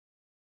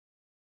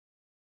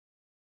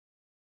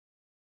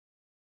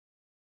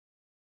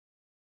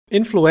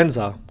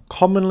Influenza,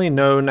 commonly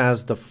known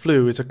as the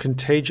flu, is a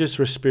contagious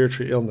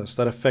respiratory illness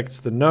that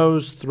affects the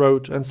nose,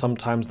 throat, and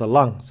sometimes the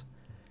lungs.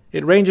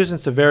 It ranges in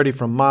severity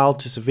from mild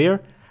to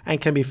severe and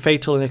can be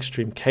fatal in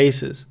extreme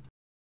cases.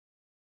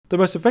 The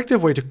most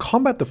effective way to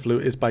combat the flu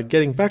is by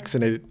getting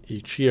vaccinated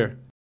each year.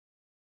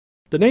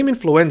 The name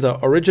influenza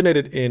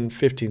originated in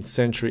 15th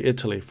century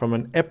Italy from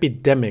an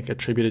epidemic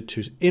attributed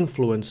to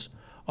influence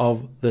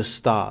of the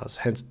stars,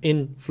 hence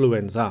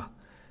influenza.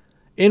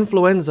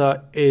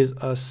 Influenza is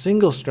a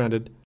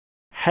single-stranded,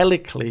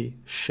 helically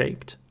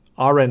shaped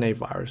RNA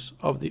virus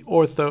of the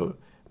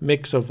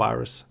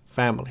orthomyxovirus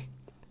family.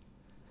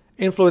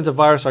 Influenza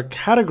viruses are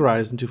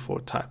categorized into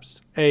 4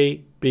 types: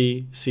 A,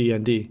 B, C,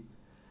 and D.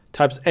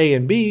 Types A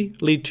and B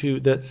lead to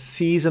the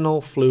seasonal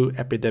flu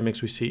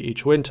epidemics we see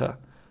each winter,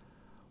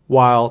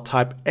 while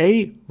type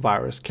A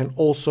virus can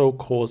also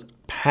cause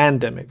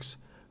pandemics,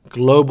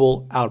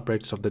 global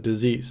outbreaks of the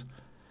disease.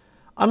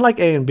 Unlike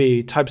A and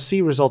B, type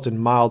C results in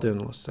mild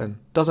illness and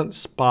doesn't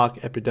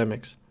spark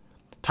epidemics.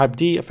 Type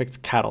D affects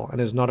cattle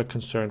and is not a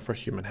concern for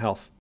human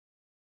health.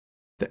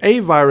 The A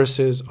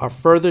viruses are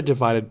further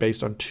divided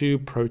based on 2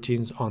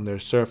 proteins on their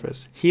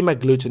surface,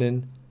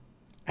 hemagglutinin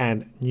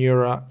and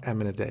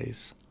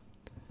neuraminidase.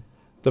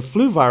 The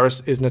flu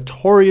virus is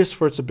notorious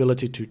for its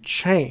ability to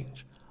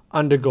change,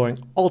 undergoing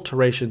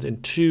alterations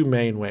in 2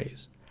 main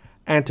ways: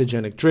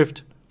 antigenic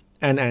drift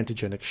and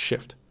antigenic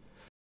shift.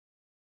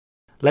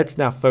 Let's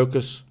now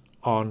focus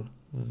on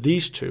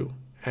these 2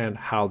 and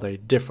how they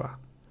differ.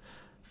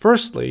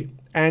 Firstly,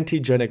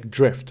 antigenic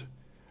drift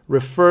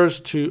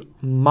refers to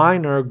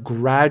minor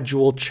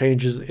gradual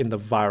changes in the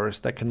virus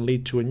that can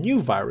lead to a new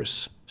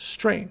virus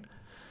strain.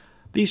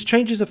 These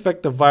changes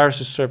affect the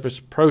virus's surface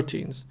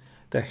proteins,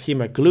 the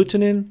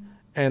hemagglutinin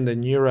and the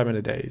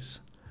neuraminidase,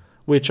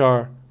 which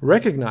are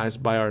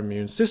recognized by our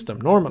immune system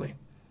normally.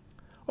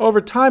 Over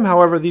time,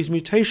 however, these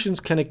mutations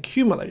can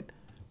accumulate,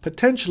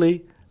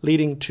 potentially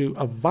leading to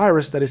a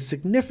virus that is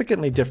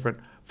significantly different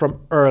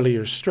from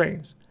earlier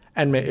strains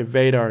and may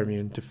evade our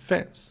immune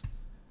defense.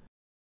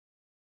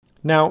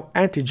 Now,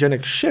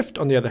 antigenic shift,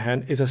 on the other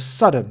hand, is a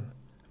sudden,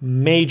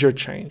 major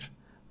change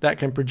that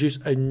can produce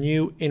a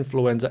new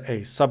influenza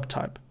A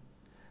subtype.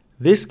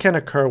 This can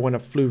occur when a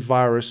flu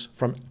virus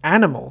from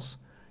animals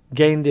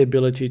gain the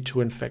ability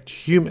to infect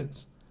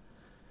humans.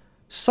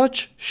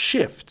 Such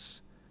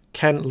shifts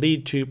can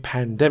lead to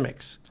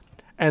pandemics,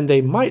 and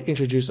they might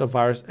introduce a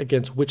virus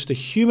against which the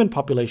human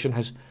population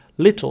has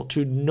little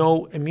to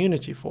no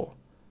immunity for.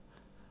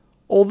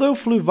 Although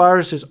flu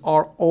viruses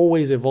are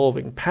always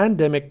evolving,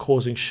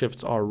 pandemic-causing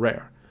shifts are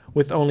rare,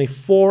 with only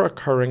 4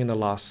 occurring in the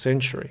last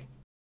century.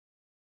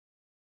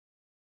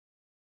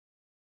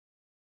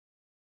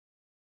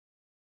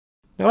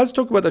 Now let's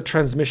talk about the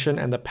transmission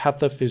and the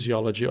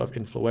pathophysiology of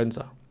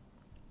influenza.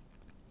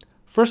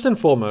 First and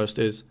foremost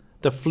is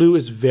the flu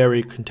is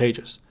very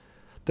contagious.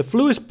 The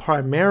flu is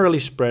primarily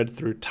spread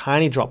through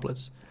tiny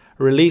droplets,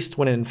 released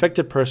when an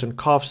infected person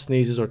coughs,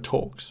 sneezes, or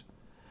talks.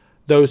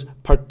 Those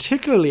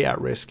particularly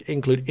at risk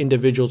include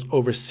individuals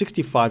over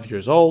 65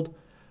 years old,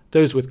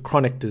 those with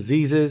chronic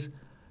diseases,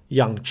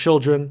 young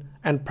children,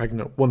 and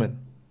pregnant women.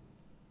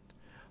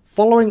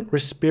 Following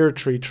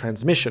respiratory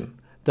transmission,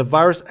 the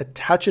virus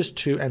attaches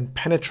to and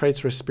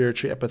penetrates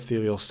respiratory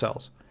epithelial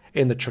cells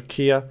in the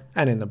trachea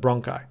and in the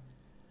bronchi.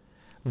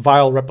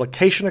 Viral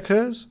replication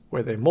occurs,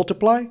 where they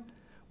multiply,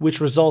 which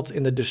results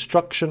in the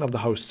destruction of the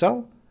host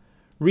cell.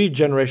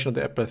 Regeneration of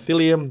the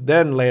epithelium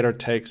then later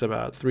takes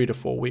about 3 to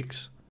 4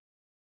 weeks.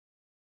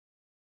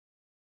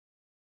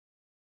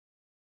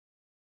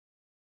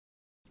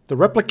 The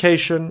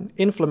replication,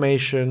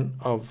 inflammation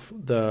of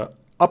the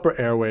upper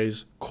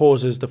airways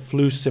causes the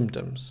flu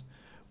symptoms,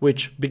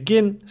 which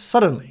begin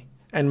suddenly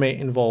and may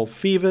involve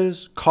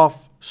fevers,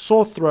 cough,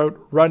 sore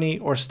throat, runny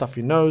or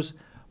stuffy nose,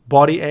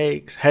 body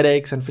aches,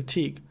 headaches, and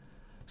fatigue.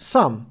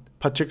 Some,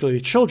 particularly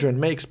children,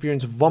 may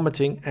experience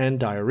vomiting and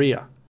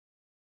diarrhea.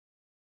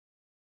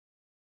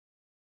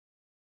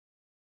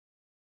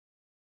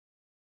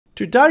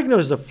 To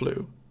diagnose the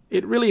flu,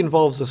 it really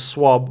involves a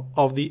swab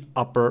of the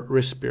upper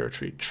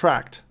respiratory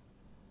tract,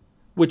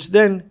 which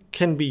then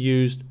can be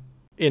used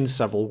in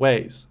several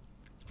ways.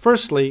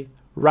 Firstly,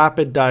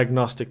 rapid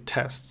diagnostic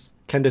tests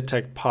can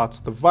detect parts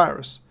of the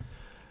virus,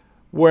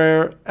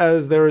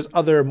 whereas there is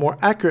other more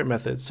accurate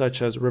methods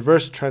such as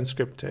reverse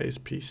transcriptase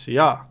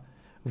PCR,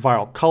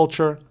 viral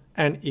culture,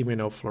 and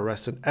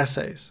immunofluorescent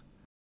assays.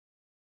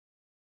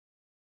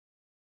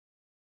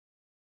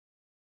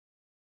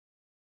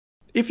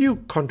 If you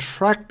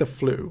contract the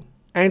flu,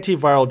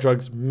 antiviral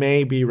drugs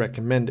may be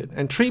recommended,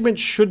 and treatment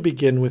should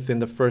begin within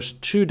the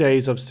first 2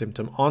 days of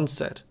symptom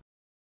onset.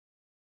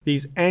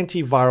 These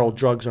antiviral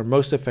drugs are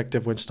most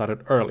effective when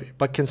started early,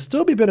 but can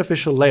still be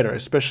beneficial later,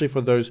 especially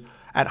for those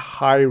at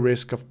high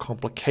risk of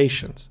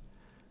complications.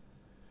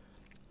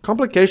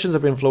 Complications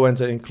of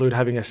influenza include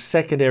having a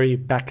secondary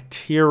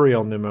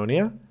bacterial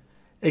pneumonia,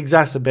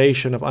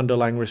 exacerbation of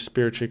underlying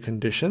respiratory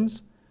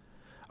conditions,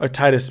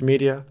 otitis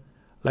media,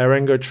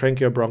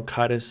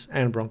 laryngotracheobronchitis,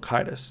 and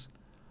bronchitis.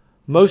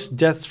 Most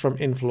deaths from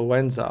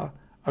influenza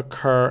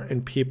occur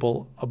in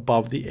people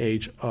above the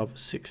age of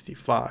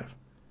 65.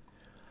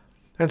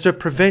 And so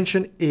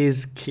prevention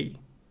is key.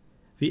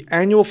 The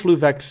annual flu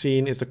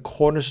vaccine is the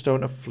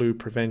cornerstone of flu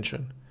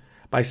prevention.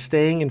 By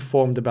staying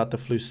informed about the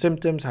flu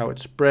symptoms, how it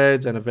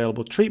spreads, and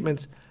available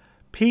treatments,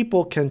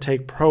 people can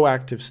take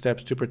proactive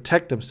steps to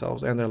protect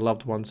themselves and their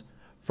loved ones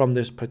from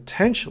this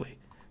potentially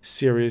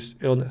serious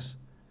illness.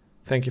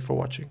 Thank you for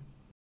watching.